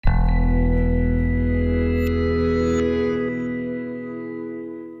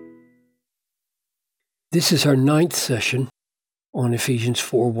This is our 9th session on Ephesians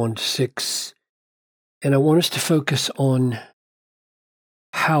 4:1-6, and I want us to focus on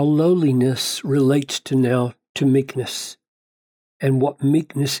how lowliness relates to meekness, and what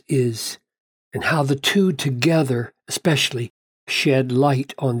meekness is, and how the two together especially shed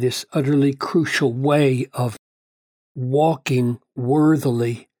light on this utterly crucial way of walking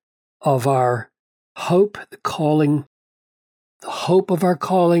worthily of our hope, the hope of our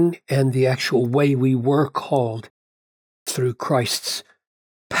calling, and the actual way we were called through Christ's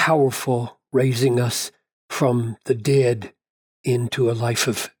powerful raising us from the dead into a life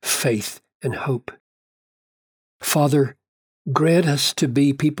of faith and hope. Father, grant us to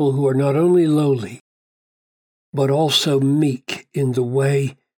be people who are not only lowly, but also meek in the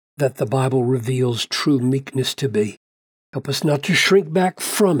way that the Bible reveals true meekness to be. Help us not to shrink back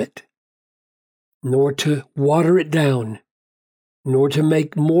from it, nor to water it down, nor to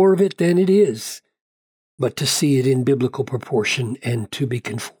make more of it than it is, but to see it in biblical proportion and to be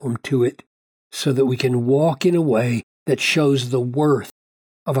conformed to it, so that we can walk in a way that shows the worth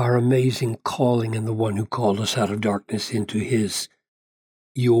of our amazing calling and the one who called us out of darkness into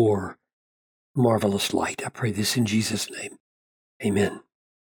your marvelous light. I pray this in Jesus' name. Amen.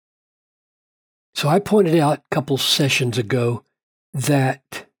 So I pointed out a couple sessions ago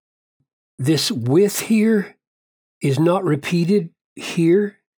that this with here is not repeated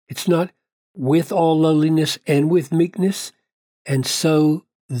here. It's not with all lowliness and with meekness. And so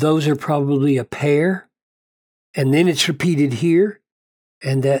those are probably a pair. And then it's repeated here.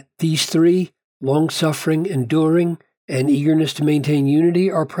 And that these three, long-suffering, enduring, and eagerness to maintain unity,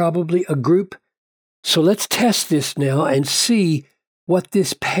 are probably a group. So let's test this now and see what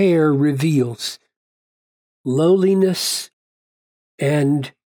this pair reveals. Lowliness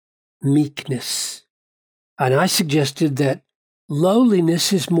and meekness. And I suggested that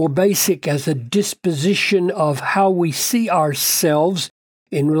lowliness is more basic as a disposition of how we see ourselves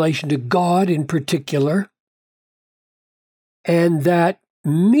in relation to God in particular, and that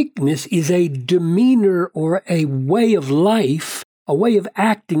meekness is a demeanor or a way of life, a way of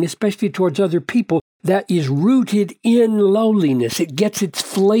acting, especially towards other people, that is rooted in lowliness. It gets its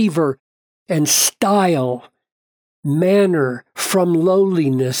flavor and style, manner from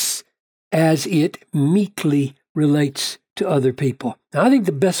lowliness as it meekly relates to other people. Now, I think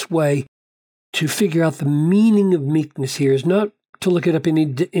the best way to figure out the meaning of meekness here is not to look it up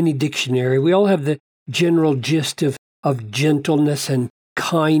in any dictionary. We all have the general gist of gentleness and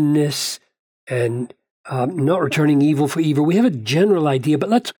kindness and not returning evil for evil. We have a general idea, but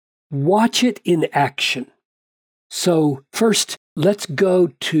let's watch it in action. So first, let's go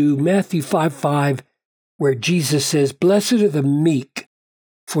to Matthew 5:5, where Jesus says, "Blessed are the meek,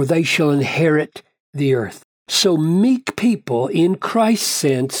 for they shall inherit the earth." So meek people, in Christ's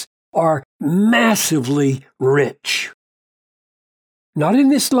sense, are massively rich. Not in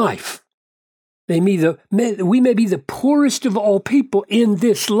this life. We may be the poorest of all people in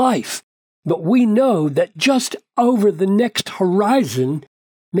this life, but we know that just over the next horizon,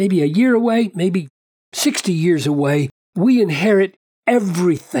 maybe a year away, maybe 60 years away, we inherit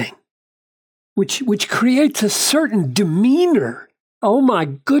everything, which creates a certain demeanor. Oh my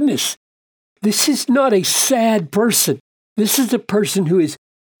goodness, this is not a sad person. This is a person who is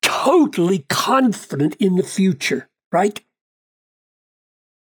totally confident in the future, right?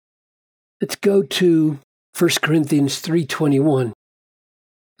 Let's go to 1 Corinthians 3:21.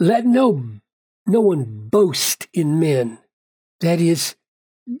 Let no one boast in men. That is,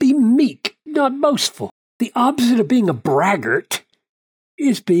 be meek, not boastful. The opposite of being a braggart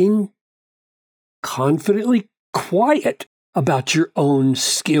is being confidently quiet about your own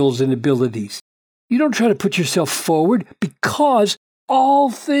skills and abilities. You don't try to put yourself forward because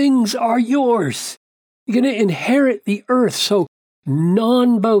all things are yours. You're going to inherit the earth. So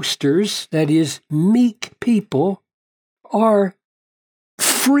non-boasters, that is, meek people, are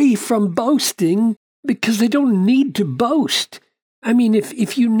free from boasting because they don't need to boast. I mean,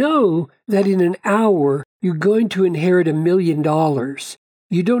 if you know that in an hour you're going to inherit $1 million,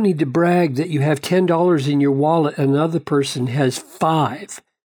 you don't need to brag that you have $10 in your wallet and another person has $5.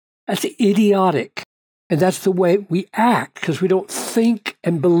 That's idiotic. And that's the way we act because we don't think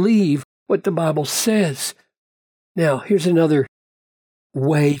and believe what the Bible says. Now, here's another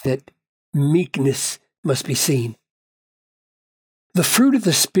way that meekness must be seen. The fruit of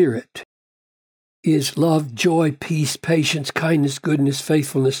the Spirit is love, joy, peace, patience, kindness, goodness,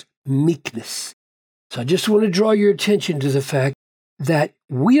 faithfulness, meekness. So I just want to draw your attention to the fact that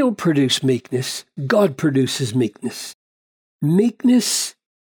we don't produce meekness, God produces meekness. Meekness,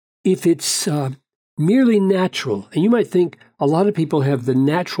 if it's merely natural, and you might think a lot of people have the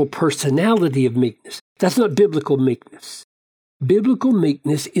natural personality of meekness. That's not biblical meekness. Biblical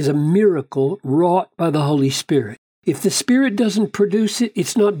meekness is a miracle wrought by the Holy Spirit. If the Spirit doesn't produce it,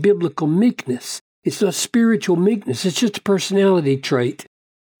 it's not biblical meekness. It's not spiritual meekness. It's just a personality trait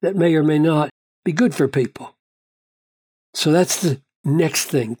that may or may not be good for people. So that's the next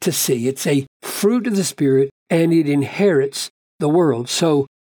thing to see. It's a fruit of the Spirit, and it inherits the world. So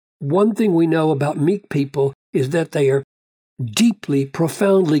one thing we know about meek people is that they are deeply,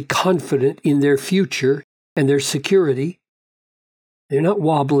 profoundly confident in their future and their security. They're not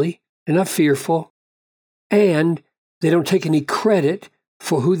wobbly. They're not fearful. And they don't take any credit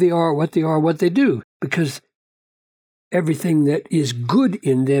for who they are, what they do, because everything that is good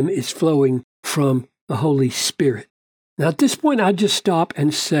in them is flowing from the Holy Spirit. Now, at this point, I just stop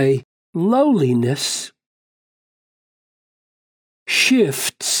and say, lowliness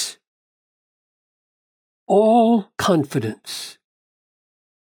shifts all confidence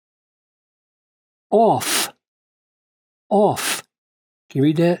off. Can you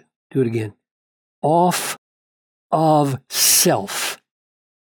read that? Do it again. Off of self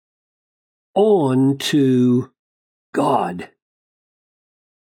on to God,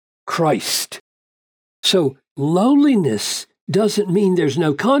 Christ. So lowliness doesn't mean there's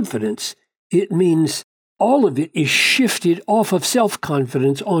no confidence. It means all of it is shifted off of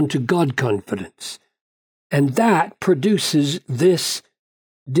self-confidence onto God confidence. And that produces this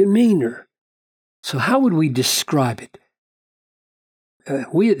demeanor. So how would we describe it?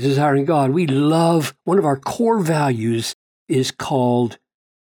 We at Desiring God, we love, one of our core values is called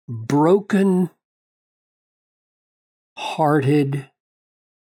broken-hearted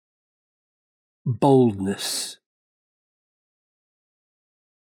boldness.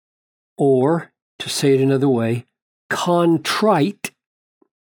 Or, to say it another way, contrite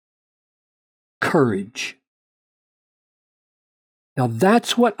courage. Now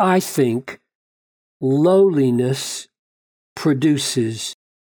that's what I think lowliness produces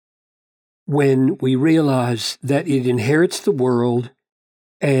when we realize that it inherits the world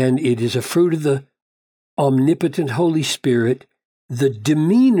and it is a fruit of the omnipotent Holy Spirit. The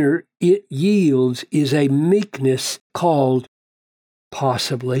demeanor it yields is a meekness called,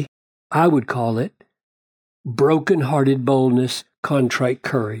 possibly, I would call it, broken-hearted boldness, contrite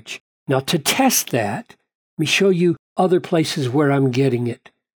courage. Now, to test that, let me show you other places where I'm getting it.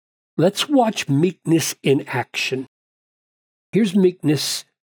 Let's watch meekness in action. Here's meekness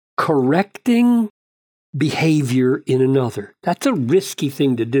correcting behavior in another. That's a risky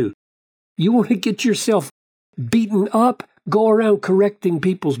thing to do. You want to get yourself beaten up, go around correcting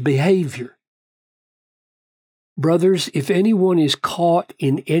people's behavior. Brothers, if anyone is caught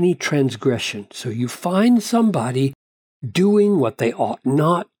in any transgression, so you find somebody doing what they ought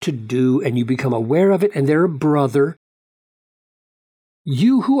not to do, and you become aware of it, and they're a brother,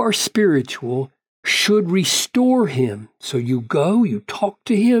 you who are spiritual should restore him. So you go, you talk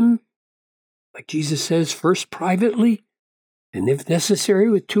to him, like Jesus says, first privately, and if necessary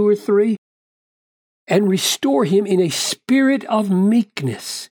with 2 or 3, and restore him in a spirit of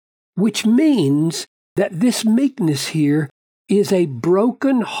meekness, which means that this meekness here is a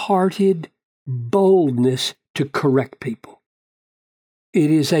broken-hearted boldness to correct people. It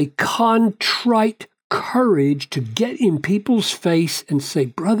is a contrite courage to get in people's face and say,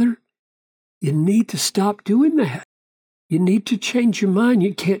 brother, you need to stop doing that. You need to change your mind.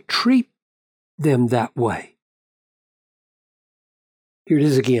 You can't treat them that way. Here it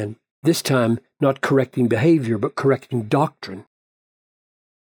is again. This time, not correcting behavior, but correcting doctrine.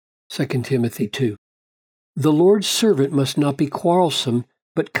 2 Timothy 2. The Lord's servant must not be quarrelsome,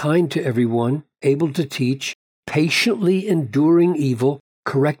 but kind to everyone, able to teach, patiently enduring evil,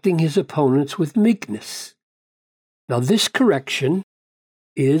 correcting his opponents with meekness. Now, this correction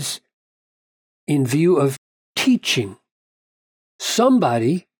is in view of teaching.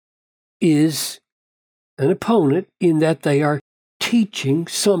 Somebody is an opponent in that they are teaching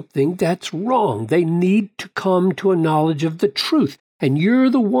something that's wrong. They need to come to a knowledge of the truth. And you're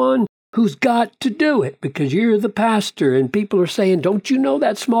the one who's got to do it because you're the pastor and people are saying, don't you know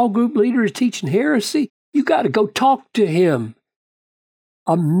that small group leader is teaching heresy? You got to go talk to him.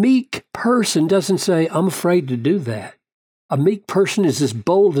 A meek person doesn't say, I'm afraid to do that. A meek person is as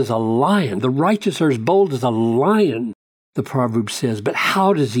bold as a lion. The righteous are as bold as a lion, the proverb says. But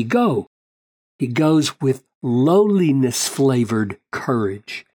how does he go? He goes with lowliness-flavored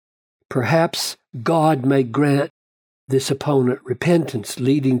courage. Perhaps God may grant this opponent repentance,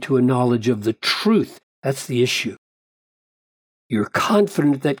 leading to a knowledge of the truth. That's the issue. You're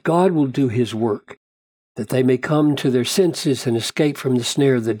confident that God will do his work, that they may come to their senses and escape from the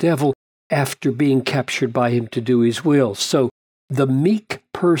snare of the devil after being captured by him to do his will. So the meek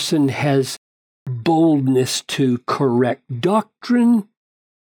person has boldness to correct doctrine,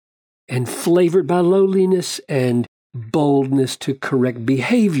 and flavored by lowliness, and boldness to correct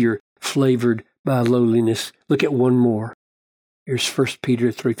behavior, flavored by lowliness. Look at one more. Here's 1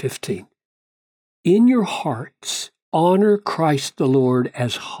 Peter 3:15. In your hearts, honor Christ the Lord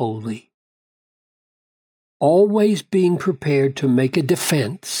as holy, always being prepared to make a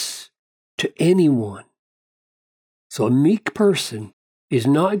defense to anyone. So a meek person is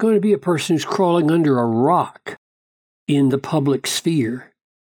not going to be a person who's crawling under a rock in the public sphere.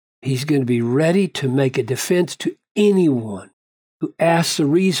 He's going to be ready to make a defense to anyone who asks a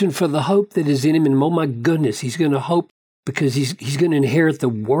reason for the hope that is in him. And oh my goodness, he's going to hope because he's going to inherit the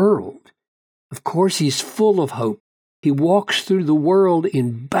world. Of course, he's full of hope. He walks through the world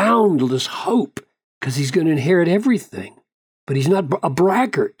in boundless hope because he's going to inherit everything. But he's not a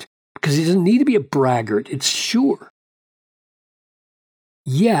braggart because he doesn't need to be a braggart. It's sure.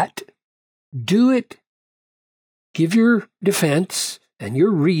 Yet, do it. Give your defense and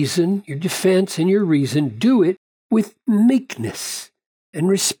your reason, your defense and your reason, do it with meekness and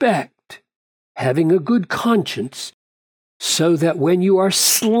respect, having a good conscience, so that when you are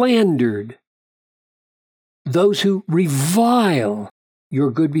slandered, those who revile your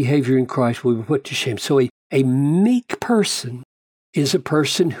good behavior in Christ will be put to shame. So a meek person is a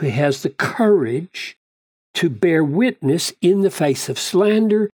person who has the courage to bear witness in the face of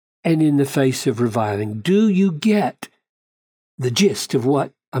slander and in the face of reviling. Do you get the gist of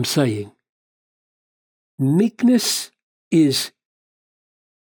what I'm saying? Meekness is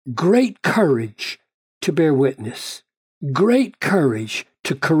great courage to bear witness, great courage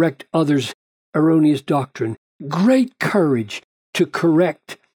to correct others' erroneous doctrine, great courage to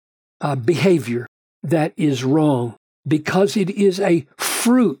correct behavior that is wrong, because it is a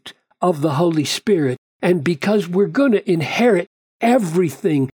fruit of the Holy Spirit, and because we're going to inherit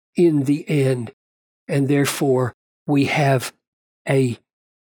everything in the end. And therefore, we have a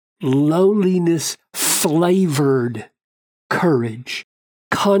lowliness-flavored courage,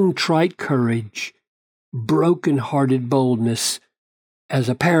 contrite courage, broken-hearted boldness, as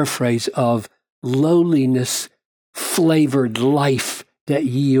a paraphrase of lowliness-flavored life that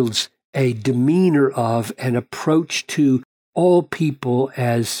yields a demeanor of an approach to all people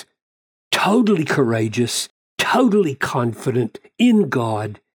as totally courageous, totally confident in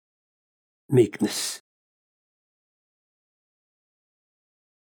God, meekness.